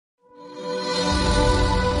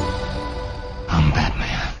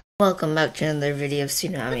Welcome back to another video of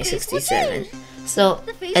Tsunami67. So,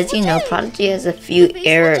 as you know, Prodigy has a few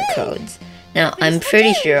error codes. Now, I'm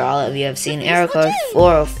pretty sure all of you have seen error code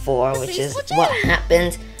 404, which is what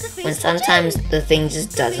happens when sometimes the thing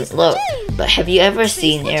just doesn't load. But have you ever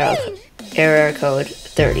seen error code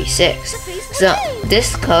 36? So,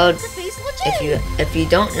 this code, if you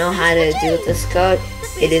don't know how to do this code,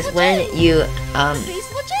 it is when you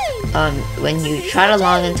try to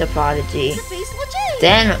log into Prodigy,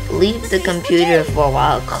 then leave the computer for a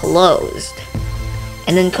while closed,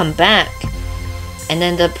 and then come back, and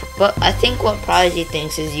then I think what Prodigy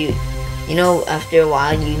thinks is you know, after a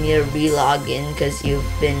while you need to re-log in because you've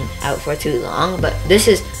been out for too long. But this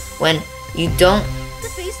is when you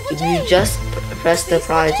just press the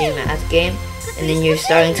Prodigy math game, and then you're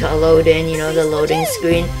starting to load in, you know, the loading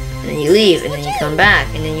screen, and then you leave, and then you come back,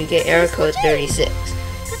 and then you get error code 36.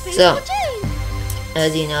 So,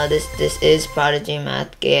 as you know, this is Prodigy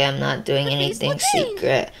math game. I'm not doing anything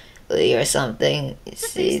secretly or something. You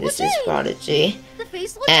see, this is Prodigy.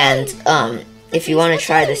 And if you want to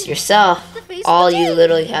try this yourself, all you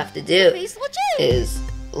literally have to do is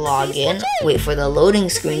log in, wait for the loading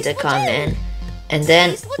screen to come in, and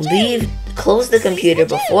then close the computer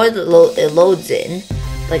before it loads in.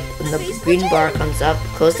 Like when the green bar comes up,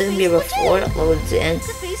 close the computer before it loads in,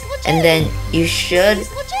 and then you should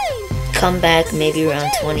come back maybe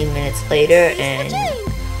around 20 minutes later, and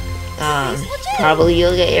probably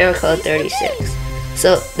you'll get error code 36.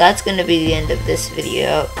 So that's going to be the end of this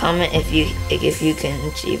video. Comment if you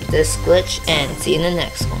can achieve this glitch, and see you in the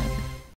next one.